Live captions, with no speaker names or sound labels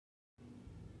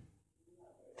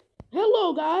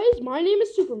Hello guys, my name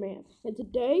is Superman, and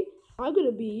today I'm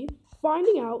gonna be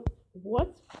finding out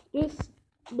what's this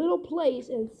little place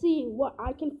and seeing what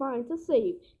I can find to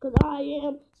save, cause I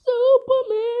am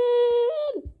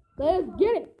Superman! Let's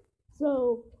get it!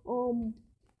 So,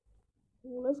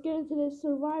 let's get into this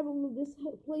survival. This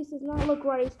place does not look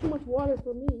right, it's too much water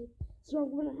for me, so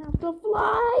I'm gonna have to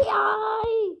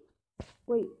fly!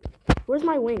 Wait, where's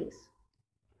my wings?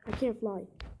 I can't fly.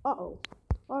 Uh-oh.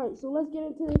 Alright, so let's get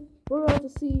into it. We're going to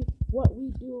see what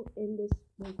we do in this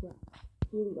Minecraft.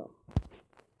 Here we go.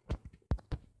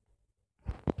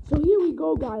 So here we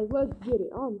go, guys. Let's get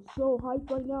it. I'm so hyped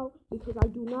right now because I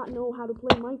do not know how to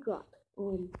play Minecraft.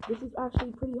 This is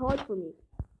actually pretty hard for me.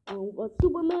 But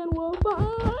Superman will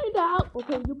find out.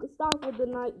 Okay, you can stop with the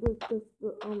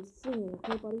singing,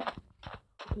 okay, buddy?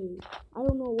 Okay, I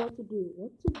don't know what to do.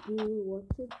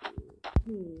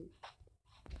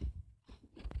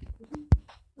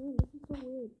 Man, this is so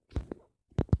weird.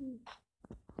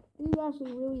 This is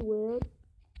actually really weird.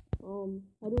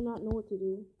 I do not know what to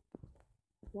do.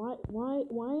 Why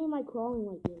am I crawling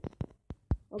like this?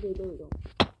 Okay, there we go.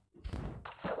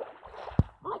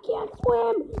 I can't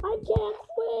swim!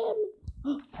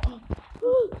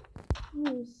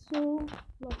 I'm so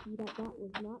lucky that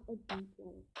was not a deep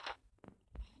water.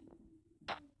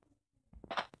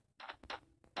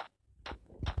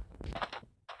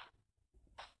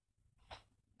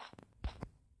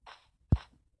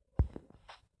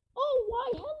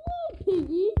 Hello,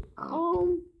 Piggy.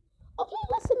 Okay,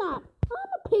 listen up.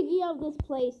 I'm a piggy of this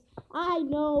place. I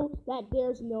know that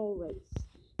there's no race.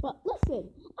 But listen,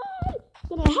 I'm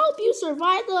gonna help you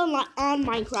survive on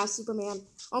Minecraft, Superman.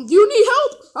 Do you need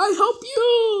help? I help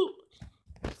you.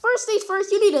 First things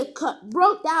first, you need to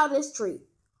break down this tree.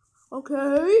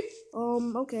 Okay.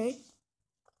 Okay.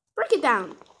 Break it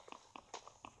down.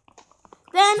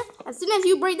 Then, as soon as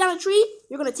you break down a tree,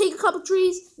 you're gonna take a couple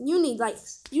trees. And you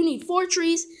need 4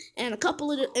 trees and a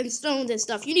couple of stones and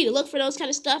stuff. You need to look for those kind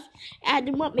of stuff, add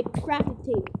them up, make a crafting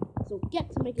table. So get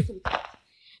to making some stuff.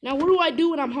 Now, what do I do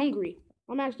when I'm hungry?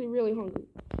 I'm actually really hungry.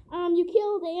 You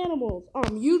kill the animals.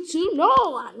 You too?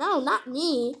 No, not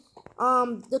me.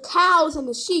 The cows and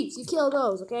the sheep, you kill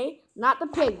those, okay? Not the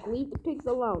pigs. Leave the pigs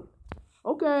alone.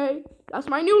 Okay, that's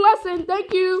my new lesson.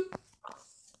 Thank you.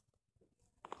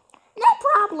 No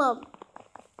problem.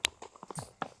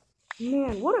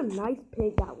 Man, what a nice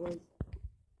pig that was.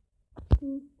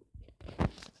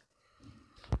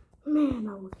 Man,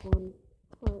 that was fun.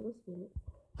 Alright, let's do it.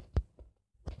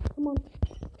 Come on.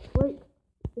 Break.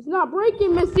 It's not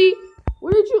breaking, Missy.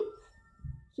 Where did you...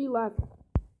 She left.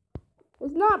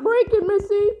 It's not breaking,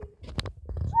 Missy.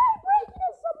 Try breaking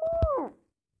it some more.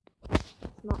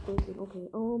 It's not breaking. Okay,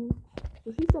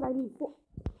 so she said I need 4.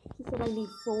 She said I need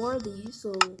 4 of these,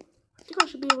 so... I think I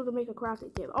should be able to make a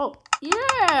crafting table. Oh,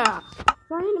 yeah!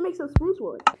 So I need to make some spruce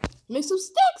wood. Make some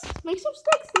sticks!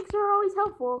 Sticks are always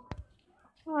helpful.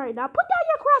 Alright, now put down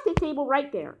your crafting table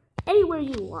right there. Anywhere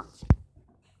you want.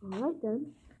 Alright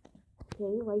then.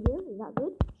 Okay, right here. Is that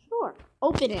good? Sure.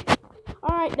 Open it.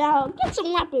 Alright, now get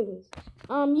some weapons.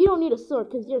 You don't need a sword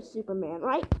because you're Superman,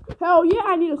 right? Hell yeah,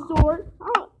 I need a sword.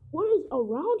 What is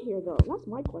around here, though? That's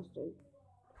my question.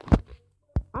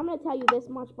 I'm going to tell you this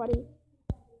much, buddy.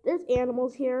 There's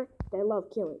animals here that love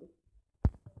killing.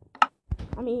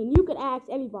 I mean, you could ask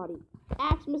anybody.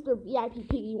 Ask Mr. VIP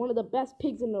Piggy, one of the best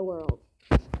pigs in the world.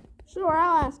 Sure,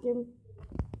 I'll ask him.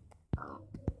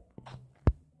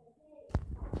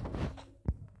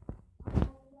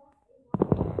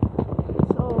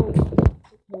 So,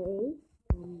 okay.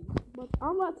 But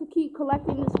I'm about to keep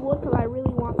collecting this wood because I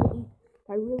really want to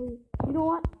eat. You know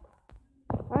what?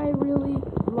 I really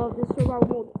love this survival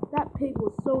mode. That pig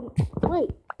was so... Wait.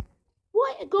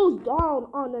 What goes down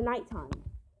on the nighttime?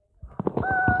 The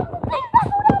thing that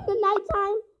goes down the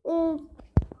nighttime is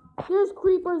there's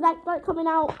creepers that start coming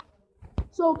out.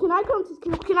 So can I come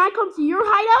to your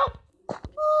hideout?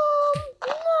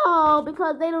 No,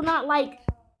 because they do not like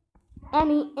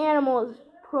any animals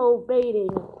probating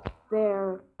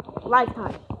their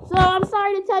lifetime. So I'm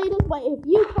sorry to tell you this, but if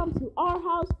you come to our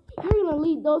house, you're gonna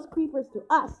lead those creepers to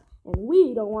us, and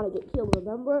we don't want to get killed.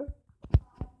 Remember?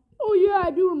 Oh yeah,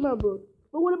 I do remember.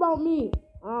 But what about me?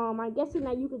 I'm guessing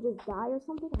that you could just die or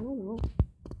something? I don't know.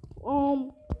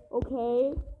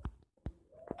 Okay.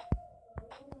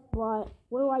 But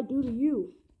what do I do to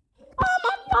you?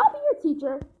 I'll be your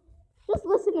teacher. Just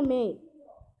listen to me.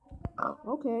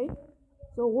 Okay.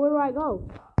 So where do I go?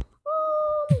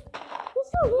 You're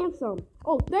so handsome.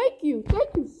 Oh, thank you.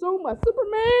 Thank you so much.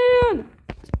 Superman!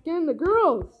 Getting the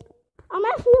girls. I'm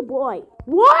actually a boy.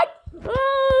 What?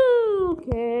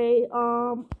 Okay,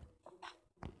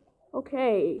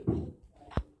 okay.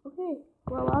 Okay,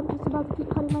 well, I'm just about to keep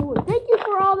cutting my wood. Thank you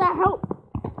for all that help.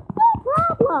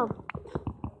 No problem.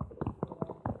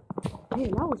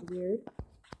 Man, that was weird.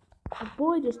 A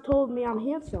boy just told me I'm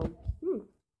handsome.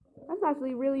 That's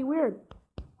actually really weird.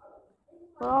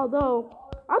 But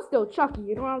although, I'm still Chucky,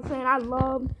 you know what I'm saying? I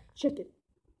love chicken.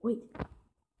 Wait.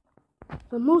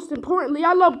 But most importantly,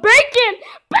 I love bacon!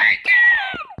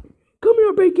 Bacon! Come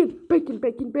here, bacon! Bacon,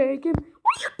 bacon, bacon!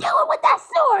 What are you doing with that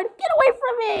sword? Get away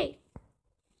from me!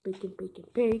 Bacon, bacon,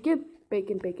 bacon,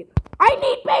 bacon, bacon. I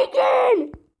need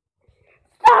bacon!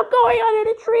 Stop going under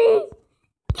the trees!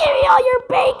 Give me all your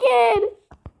bacon!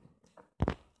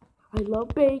 I love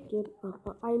bacon.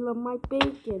 I love my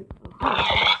bacon.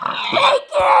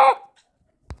 Bacon!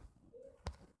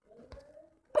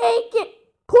 Bacon!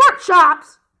 Pork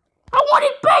chops! I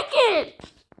wanted bacon!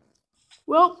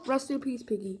 Well, rest in peace,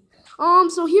 Piggy.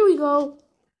 So here we go.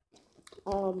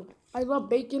 I love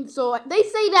bacon. So they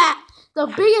say that the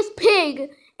biggest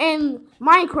pig in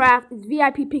Minecraft is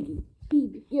VIP Piggy.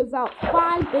 He gives out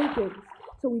 5 bacons.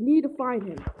 So we need to find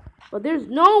him. But there's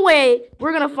no way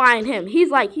we're gonna find him. They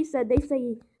say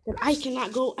that I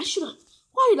cannot go.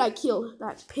 Why did I kill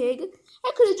that pig?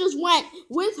 I could have just went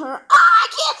with her. I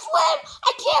can't swim!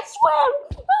 I can't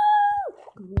swim!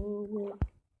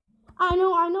 I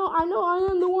know. I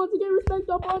am the one to get respect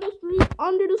up on the street.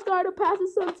 Under the sky to pass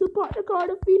his son to park the car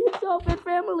to feed himself and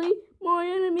family. My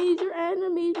enemies, your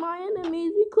enemies, my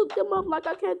enemies. We cook them up like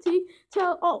I can't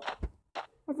tell. Oh,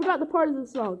 I forgot the part of the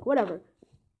song. Whatever.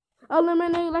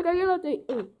 Eliminate like I get off it.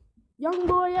 Young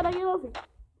boy, yeah, I get off it.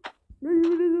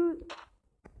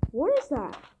 What is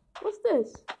that? What's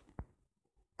this?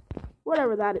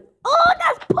 Whatever that is. Oh,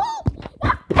 that's poop!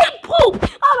 That's pig poop!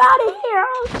 I'm out of here!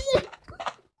 Oh, shit!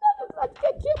 I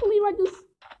can't believe I just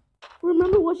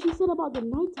remember what she said about the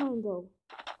nighttime, though.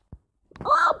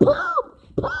 Oh, poop!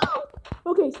 Poop!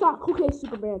 Okay, stop. Okay,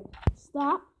 Superman.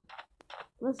 Stop.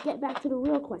 Let's get back to the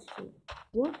real question.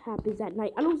 What happens at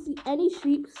night? I don't see any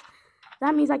sheep.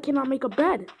 That means I cannot make a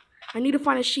bed. I need to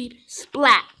find a sheep.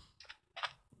 Splat.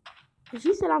 And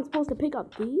she said I'm supposed to pick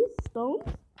up these stones?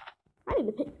 I need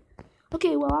to pick...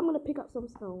 Okay, well, I'm going to pick up some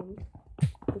stones.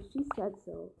 Because she said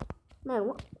so.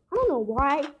 Man, I don't know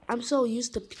why I'm so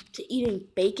used to eating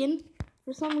bacon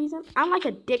for some reason. I'm like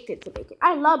addicted to bacon.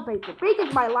 I love bacon.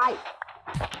 Bacon's my life.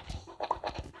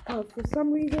 But for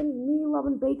some reason, me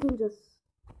loving bacon just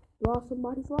lost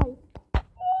somebody's life.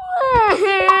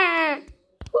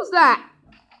 Who's that?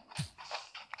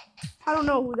 I don't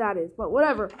know who that is, but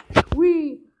whatever.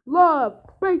 We love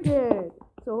bacon.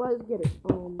 So let's get it.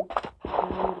 I need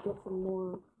to get some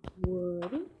more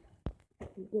wood.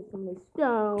 Get some more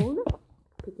stone.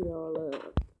 Pick it all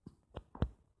up.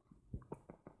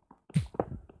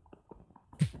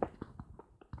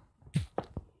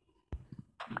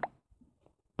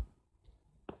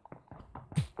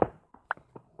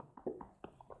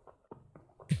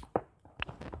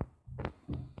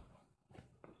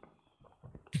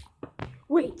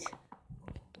 Wait.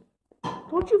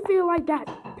 Don't you feel like that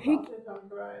pig?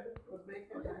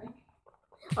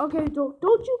 Okay,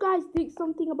 don't you guys think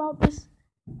something about this?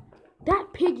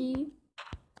 That piggy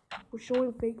was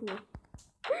showing fake love.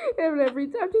 And every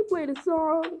time she played a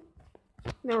song,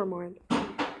 never mind.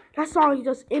 That song is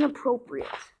just inappropriate.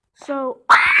 So,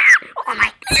 oh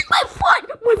my goodness, my foot!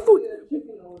 My foot!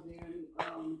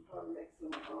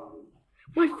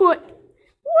 My foot!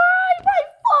 Why my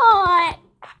foot?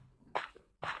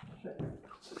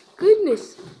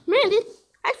 Goodness, man,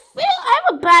 I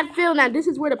have a bad feeling that this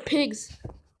is where the pigs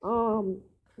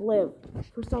live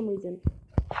for some reason.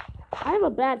 I have a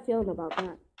bad feeling about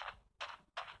that.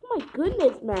 Oh my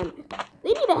goodness, man,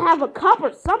 they need to have a cup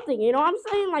or something. You know what I'm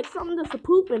saying? Like something just to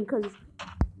poop in, because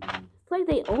it's like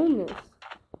they own this.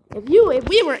 If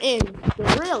we were in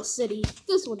the real city,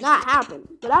 this would not happen.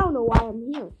 But I don't know why I'm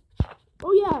here.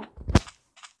 Oh yeah,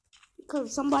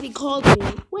 because somebody called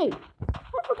me. Wait.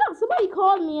 I forgot. Somebody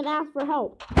called me and asked for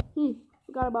help.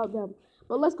 Forgot about them.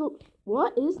 But let's go.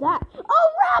 What is that?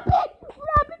 Oh, rabbit!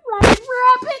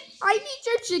 Rabbit! I need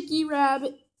your chicky,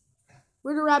 rabbit.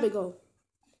 Where'd the rabbit go?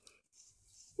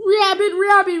 Rabbit!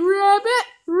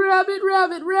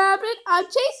 I'm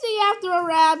chasing after a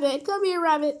rabbit. Come here,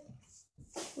 rabbit.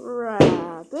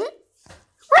 Rabbit!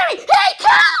 Hey,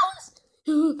 cows!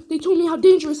 They told me how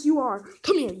dangerous you are.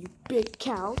 Come here, you big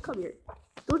cow. Come here.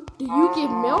 Do you give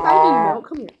milk? I need milk.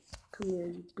 Come here. Come here,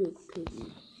 you big piggy.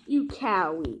 You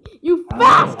cowie. You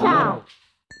fast cow.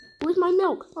 Where's my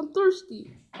milk? I'm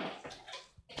thirsty.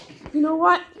 You know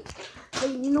what?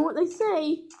 You know what they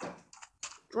say?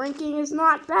 Drinking is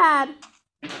not bad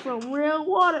from real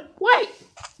water. Wait!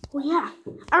 Oh yeah,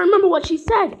 I remember what she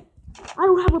said. I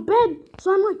don't have a bed,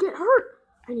 so I might get hurt.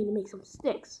 I need to make some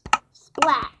sticks.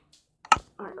 Splat.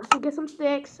 Alright, let's go get some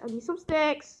sticks. I need some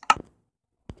sticks.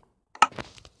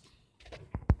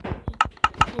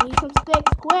 I need some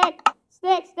sticks, quick!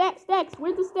 Sticks, sticks, sticks!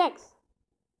 Where's the sticks?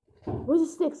 Where's the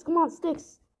sticks? Come on,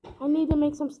 sticks. I need to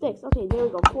make some sticks. Okay, there we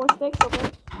go. 4 sticks,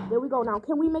 okay. There we go. Now,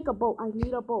 can we make a boat? I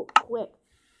need a boat, quick.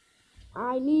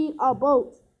 I need a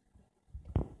boat.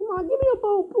 Come on, give me a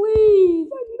boat, please.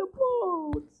 I need a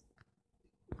boat.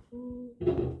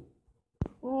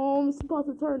 It's about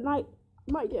to turn night.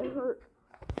 Might get hurt.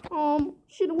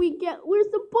 Shouldn't we get... Where's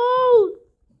the boat?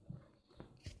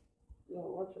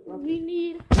 We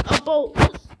need a boat.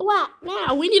 Splat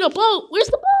now. We need a boat. Where's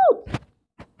the boat?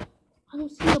 I don't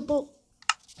see a boat.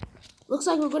 Looks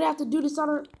like we're gonna have to do this on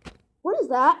our... What is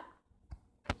that?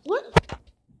 What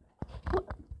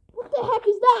the heck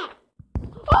is that?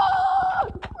 Oh!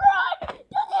 Run! Get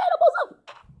the animals up!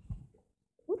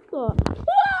 What the?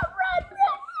 Ah, run!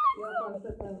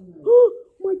 Oh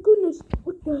my goodness!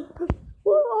 What the heck?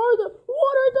 What are those?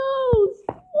 What are those?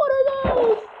 What are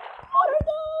those?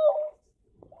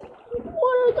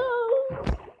 What are those?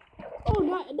 Oh,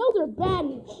 no, those are bad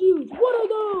shoes. What are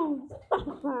those?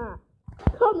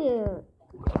 Come here.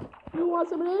 You want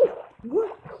some of this? What?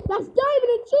 That's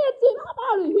Diamond Enchanted. I'm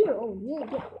out of here. Oh, yeah.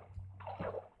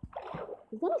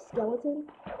 Is that a skeleton?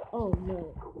 Oh, no.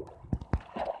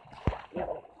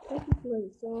 Thank you for the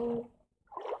song.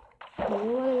 Okay,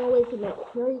 we're running away from it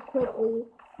very quickly.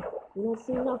 We don't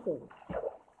see nothing.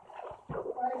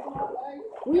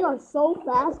 We are so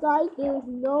fast, guys. There's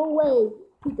no way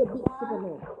he could beat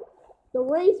Superman. The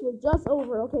race was just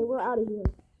over. Okay, we're out of here.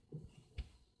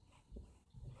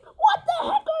 What the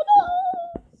heck are those?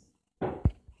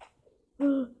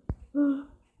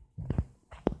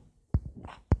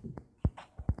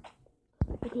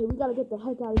 Okay, we gotta get the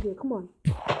heck out of here. Come on.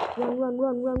 Run, run,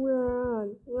 run, run,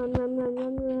 run. Run, run, run,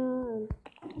 run, run.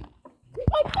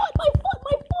 My foot, my foot,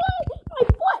 my foot! My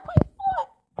foot, my foot!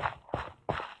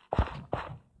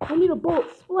 I need a boat.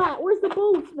 Splat. Where's the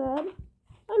boats, man?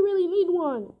 I really need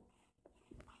one.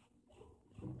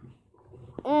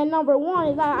 And number 1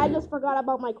 is that I just forgot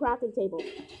about my crafting table.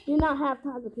 Did not have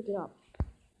time to pick it up.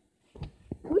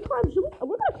 We're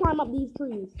gonna climb up these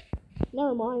trees.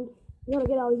 Never mind. We gotta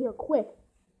get out of here quick.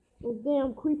 Those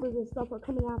damn creepers and stuff are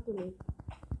coming after me.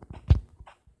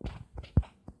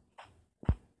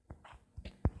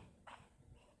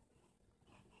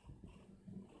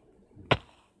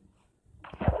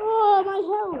 Oh, my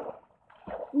health!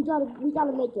 We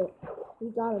gotta make it. We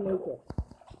gotta make it.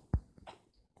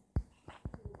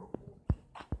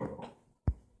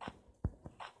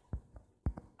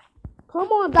 Come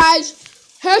on, guys.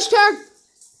 Hashtag,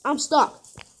 I'm stuck.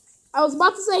 I was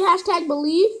about to say hashtag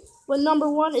believe, but number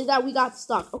 1 is that we got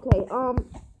stuck. Okay, here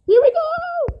we go.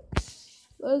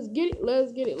 Let's get it.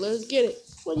 Let's get it. Let's get it.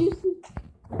 What do you see?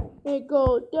 It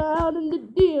go down in the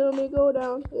DM. It go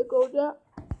down. It go down.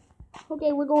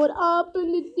 Okay, we're going up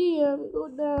in the DM. It go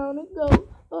down. It go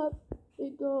up.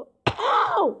 It go.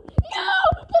 Ow! No!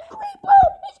 The creeper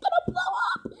is gonna blow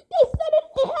up! They said it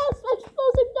has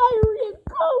explosive diarrhea.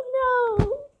 Oh no!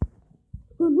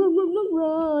 Run, run, run, run,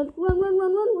 run. Run, run,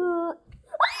 run, run, run.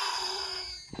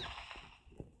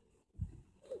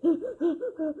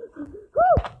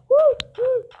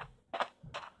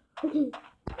 Okay.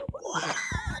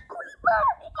 Creeper!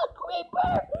 A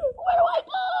creeper! Where do I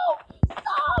go?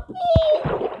 Stop it!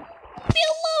 Be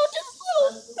alone, just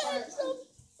little handsome.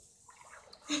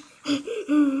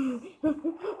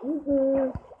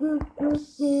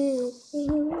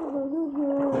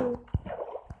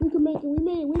 We can make it. We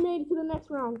made it to the next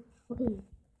round. Okay.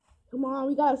 Come on,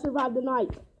 we gotta survive the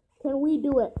night. Can we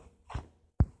do it?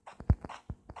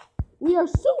 We are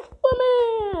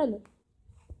Superman!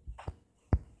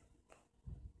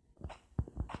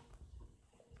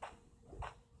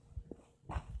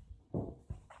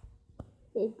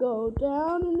 It go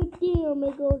down in the DM,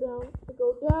 it go down. It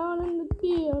go down in the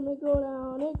DM, it go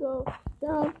down. It go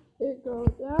down, it go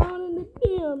down in the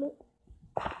DM.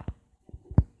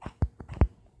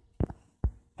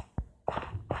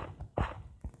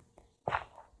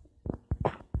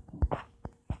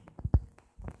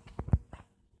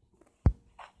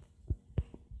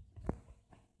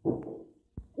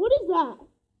 What is that?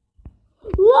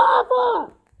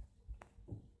 Lava!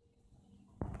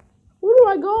 Where do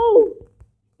I go?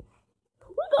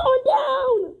 We're going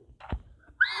down!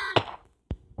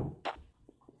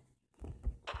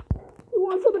 You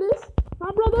want some of this?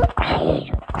 Huh, brother?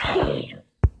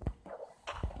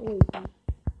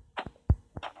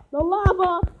 The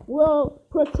lava will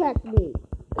protect me.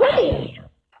 Come here!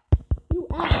 You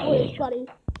asked for this, buddy.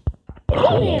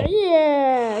 Come here,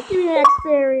 yeah! Give me that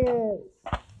experience.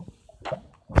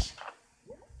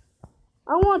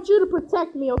 I want you to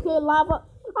protect me, okay, Lava?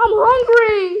 I'm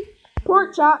hungry!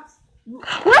 Pork chops.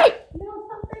 Wait! No,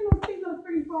 stop saying those things on the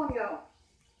freaking phone, yo.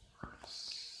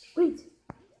 Wait.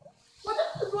 What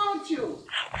is wrong with you?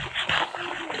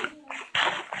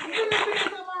 You didn't finish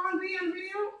up our video?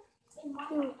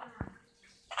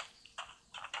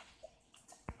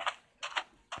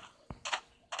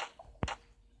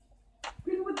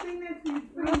 People would think that's you.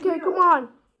 Okay, come on.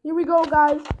 Here we go,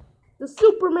 guys. The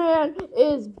Superman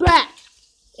is back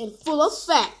and full of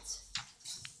fat.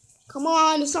 Come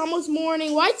on, it's almost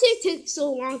morning. Why does it take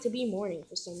so long to be morning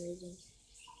for some reason?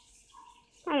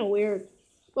 Kind of weird.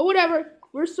 But whatever.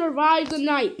 We survived the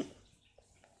night.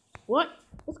 What?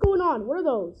 What's going on? What are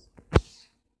those?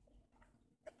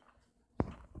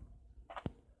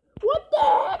 What the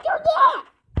heck are that?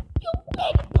 You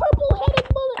big purple-headed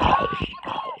bullet.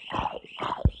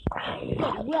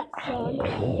 Get wrecked, son.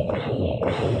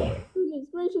 Goodness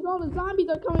gracious, all the zombies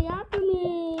are coming after me.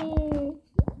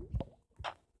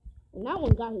 And that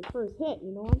one got his first hit,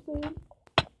 you know what I'm saying?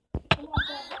 I'm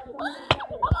on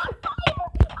fire!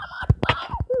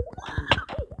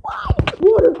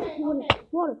 Water.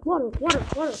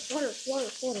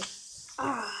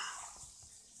 Ah.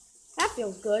 That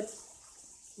feels good.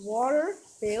 Water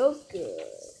feels good.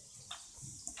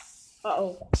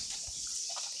 Uh-oh.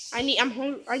 I'm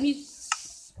hungry. I need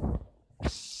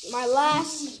my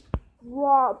last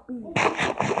raw beef.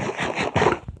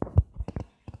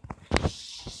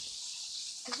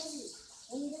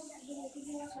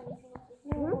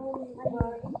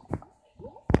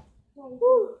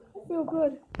 Whew, I feel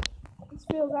good. This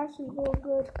feels actually real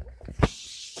good.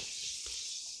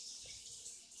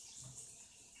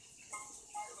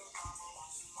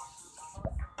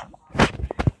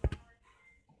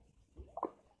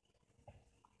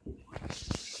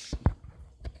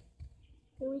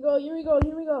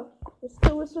 Here we go.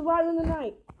 We're surviving the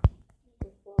night.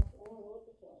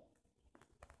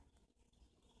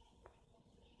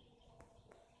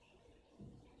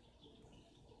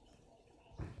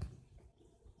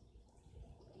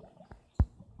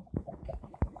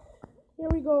 Here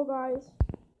we go, guys.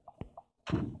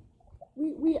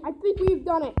 I think we've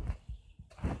done it.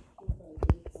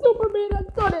 Superman has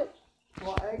done it.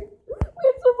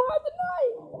 We've survived the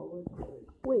night.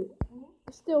 Wait,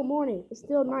 it's still morning. It's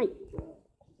still night.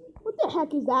 What the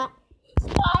heck is that?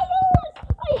 Spiders!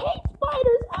 I hate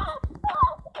spiders.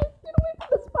 Get away from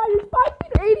the spiders. 5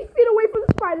 feet or 80 feet away from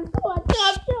the spiders. Come on,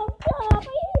 jump. I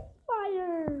hate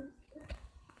spiders.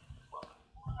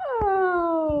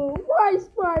 Oh, why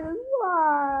spiders?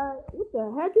 Why? What the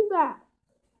heck is that?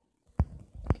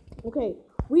 Okay,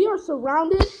 we are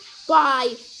surrounded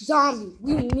by zombies.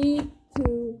 We need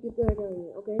to get the heck out of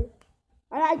here, okay?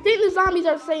 I think the zombies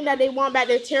are saying that they want back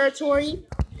their territory,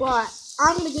 but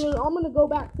I'm gonna go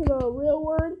back to the real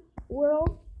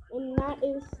world, and that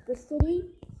is the city.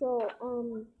 So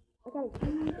I gotta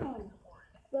keep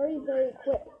very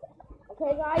quick.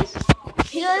 Okay, guys,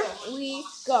 here we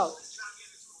go.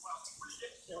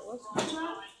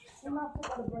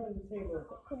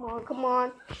 Come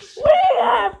on.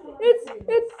 It's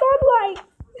sunlight.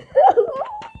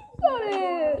 Got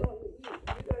it.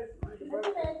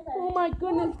 Oh my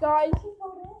goodness, guys.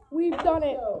 We've done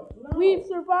it. We've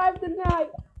survived the night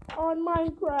on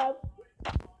Minecraft.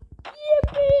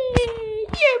 Yippee!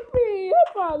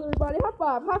 High five, everybody.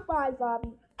 High five,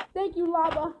 Bobby. Thank you,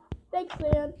 Lava. Thanks,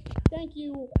 Sand. Thank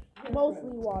you,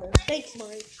 mostly Water. Thanks,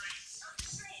 Mike.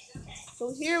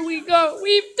 So here we go.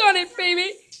 We've done it,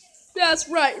 baby. That's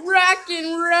right. Rock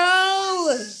and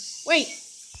roll. Wait.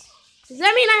 Does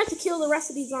that mean I have to kill the rest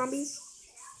of these zombies?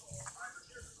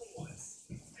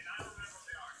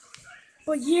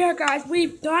 But yeah, guys,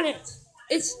 we've done it.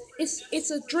 It's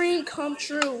a dream come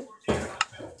true.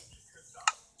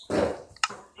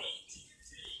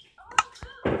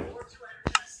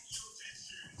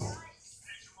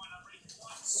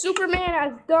 Superman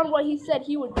has done what he said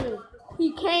he would do.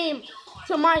 He came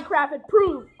to Minecraft and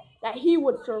proved that he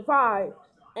would survive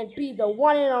and be the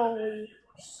one and only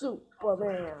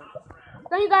Superman.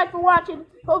 Thank you guys for watching.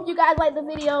 Hope you guys liked the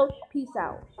video. Peace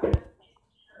out.